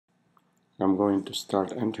I'm going to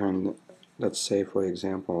start entering, let's say for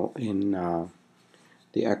example, in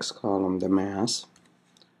the X column the mass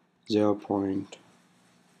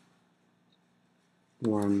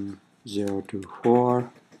 0.1024,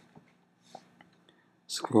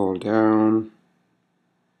 scroll down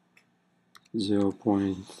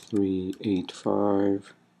 0.385,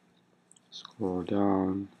 scroll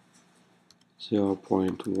down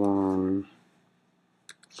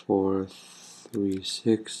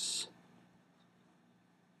 0.1436,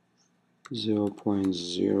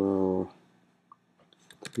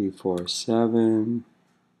 0.0347,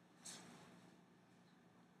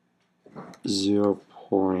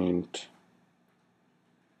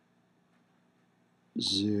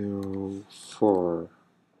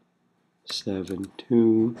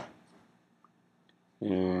 0.0472,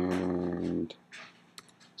 and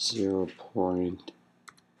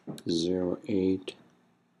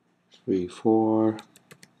 0.0834,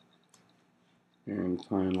 and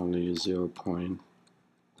finally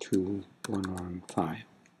 0.2115.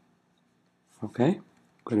 Okay, I'm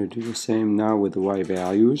going to do the same now with the y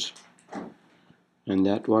values. And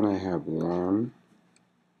that one I have 1,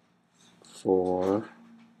 4,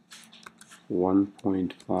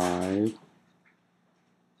 1.5,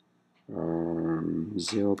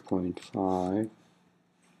 0.5,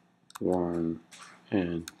 1,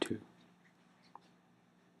 and 2.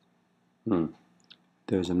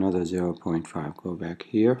 There's another 0.5. Go back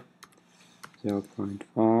here.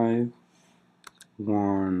 0.5,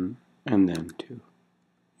 1, and then 2.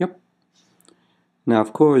 Yep. Now,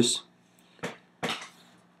 of course,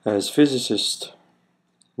 as physicists,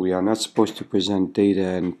 we are not supposed to present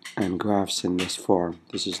data and graphs in this form.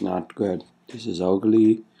 This is not good. This is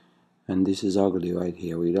ugly, and this is ugly right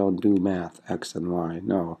here. We don't do math, X and Y.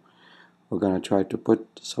 No. We're going to try to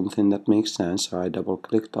put something that makes sense. So I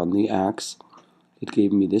double-clicked on the X. It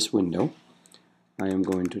gave me this window. I am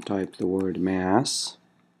going to type the word mass,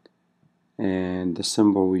 and the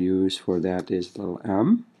symbol we use for that is little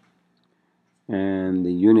m, and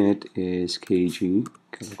the unit is kg,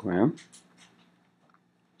 kilogram.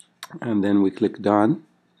 And then we click done.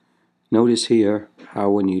 Notice here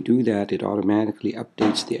how when you do that it automatically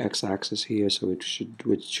updates the x-axis here, so it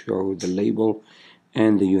should show the label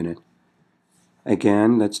and the unit.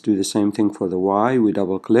 Again, let's do the same thing for the y. We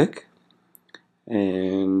double click,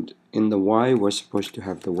 and in the y we're supposed to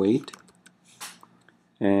have the weight,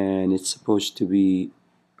 and it's supposed to be,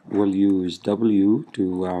 we'll use W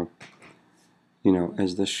to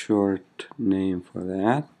as the short name for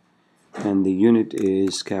that, and the unit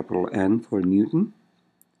is capital N for Newton.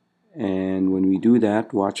 And when we do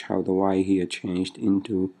that, watch how the y here changed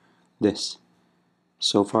into this.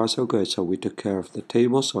 So far so good. So we took care of the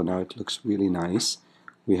table, so now it looks really nice.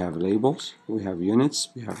 We have labels, we have units,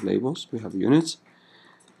 we have labels, we have units.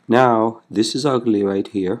 Now this is ugly right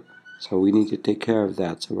here, so we need to take care of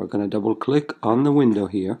that. So we're going to double click on the window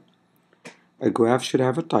here. A graph should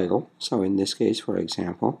have a title. So in this case, for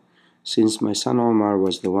example, since my son Omar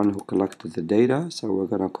was the one who collected the data, so we're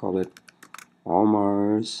going to call it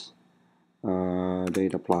Omar's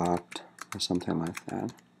data plot or something like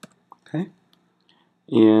that. Okay,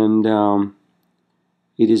 and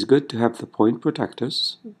it is good to have the point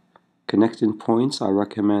protectors. Connecting points, I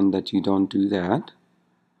recommend that you don't do that.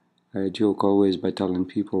 I joke always by telling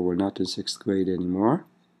people we're not in 6th grade anymore.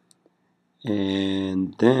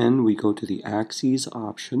 And then we go to the axes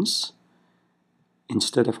options.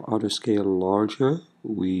 Instead of auto scale larger,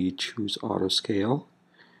 we choose auto scale,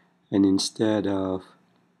 and instead of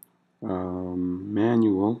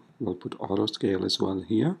manual, we'll put auto scale as well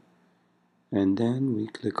here, and then we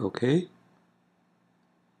click OK.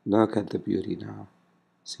 Look at the beauty now.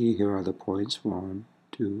 See, here are the points, 1,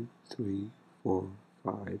 2, 3, 4,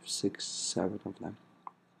 5, 6, 7 of them.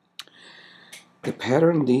 The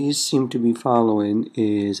pattern these seem to be following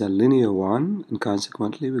is a linear one, and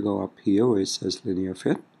consequently we go up here where it says linear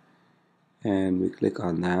fit, and we click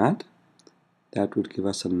on that. That would give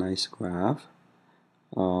us a nice graph.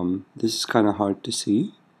 This is kind of hard to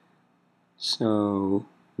see, so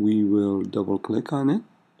we will double click on it.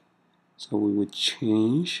 So we would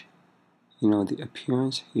change the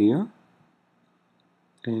appearance here,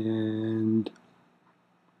 and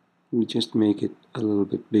we just make it a little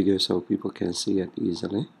bit bigger so people can see it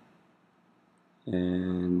easily.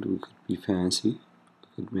 And we could be fancy. We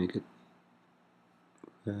could make it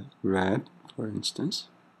red, for instance.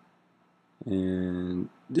 And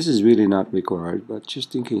this is really not required, but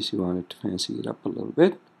just in case you wanted to fancy it up a little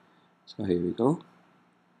bit. So here we go.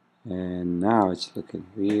 And now it's looking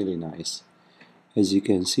really nice. As you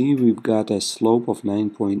can see, we've got a slope of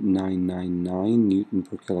 9.999 Newton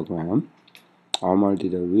per kilogram. Omar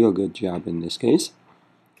did a real good job in this case.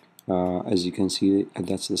 As you can see,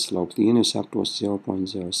 that's the slope. The intercept was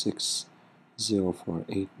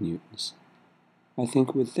 0.06048 newtons. I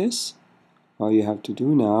think with this, all you have to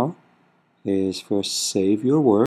do now is first save your work.